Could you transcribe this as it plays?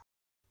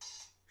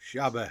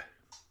Shabba.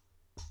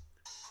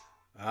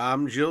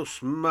 I'm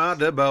just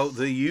mad about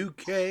the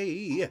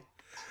UK.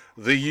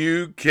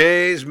 The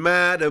UK's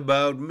mad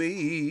about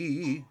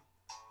me.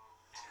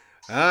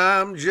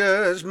 I'm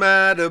just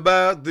mad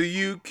about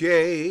the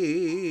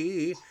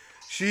UK.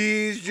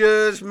 She's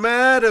just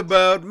mad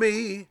about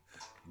me.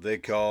 They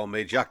call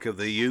me Jack of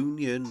the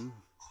Union.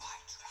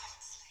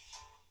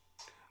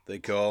 They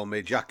call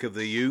me Jack of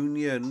the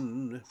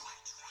Union.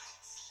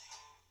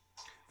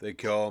 They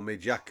call me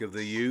Jack of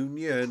the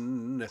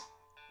Union.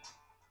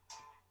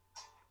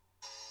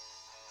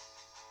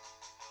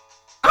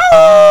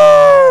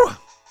 Oh!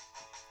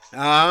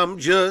 I'm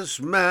just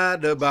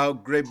mad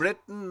about Great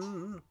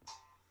Britain.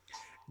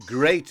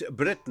 Great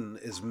Britain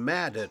is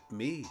mad at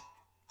me.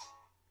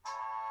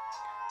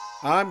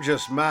 I'm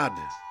just mad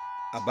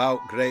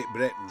about Great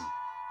Britain.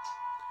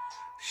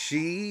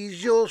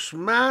 She's just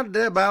mad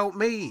about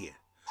me.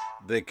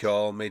 They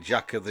call me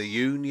Jack of the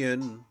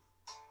Union.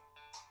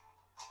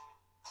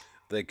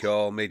 They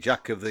call me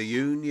Jack of the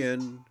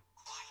Union.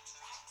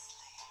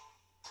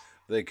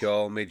 They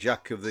call me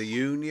Jack of the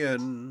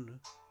Union.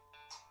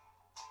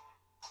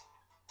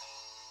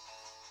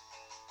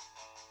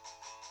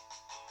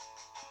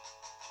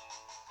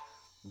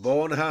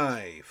 Born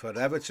high,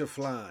 forever to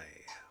fly.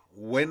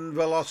 Wind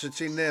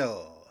velocity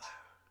nil.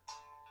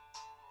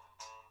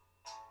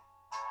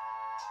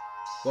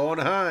 Born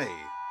high,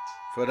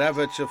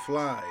 forever to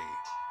fly.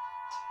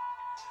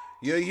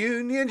 Your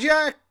Union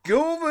Jack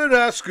over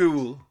our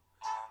school.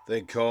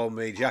 They call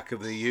me Jack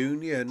of the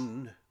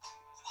Union.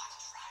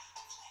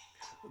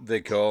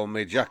 They call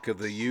me Jack of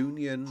the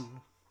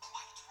Union.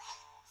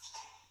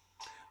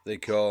 They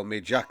call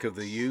me Jack of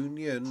the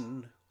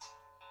Union.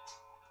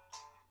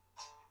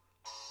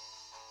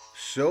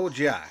 So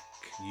Jack,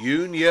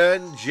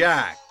 Union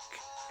Jack.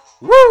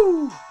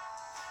 Woo!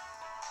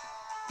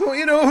 Don't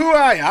you know who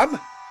I am?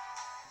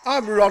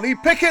 I'm Ronnie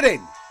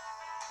Pickering.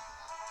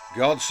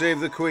 God save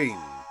the Queen.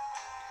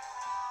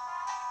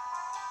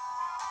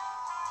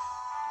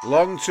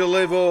 Long to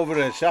live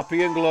over us,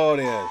 happy and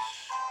glorious.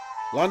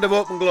 Land of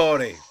hope and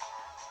glory.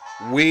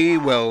 We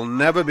will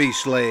never be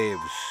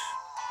slaves.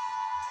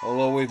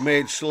 Although we've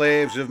made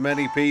slaves of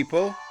many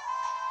people.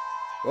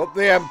 Up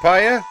the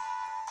empire.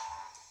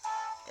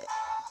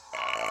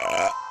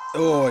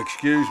 Oh,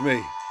 excuse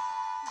me.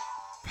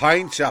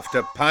 Pint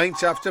after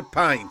pint after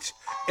pint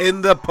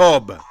in the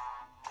pub.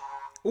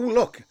 Oh,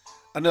 look,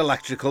 an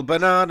electrical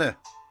banana.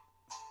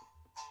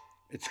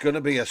 It's going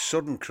to be a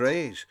sudden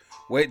craze.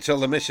 Wait till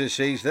the missus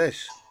sees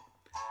this.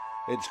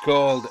 It's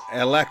called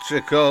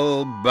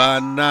electrical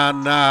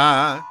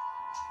banana.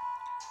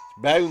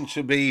 It's bound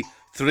to be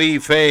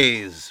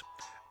three-phase.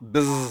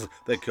 Bzz,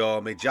 they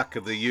call me Jack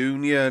of the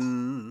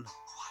Union.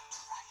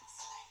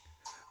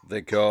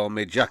 They call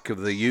me Jack of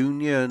the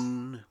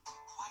Union.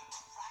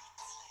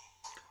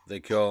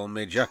 They call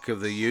me Jack of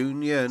the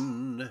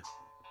Union.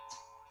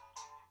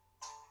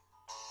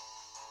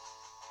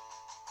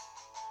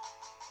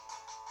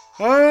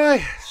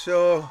 Alright,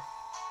 so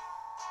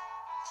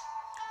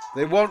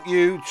they want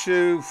you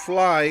to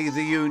fly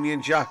the Union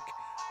Jack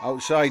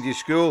outside your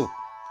school.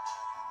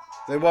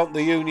 They want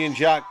the Union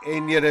Jack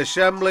in your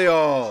assembly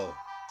hall.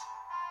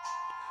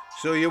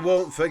 So you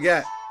won't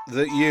forget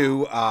that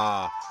you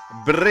are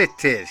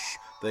British.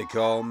 They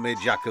call me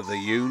Jack of the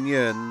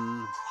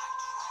Union.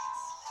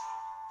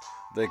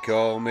 They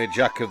call me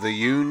Jack of the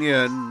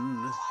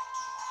Union.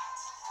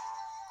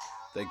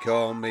 They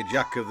call me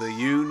Jack of the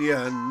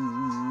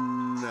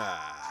Union.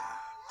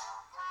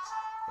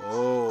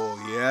 Oh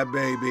yeah,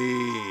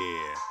 baby.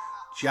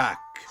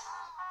 Jack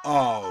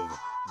of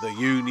the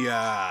Union.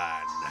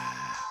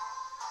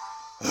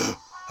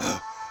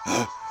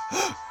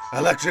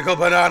 Electrical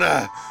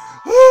banana.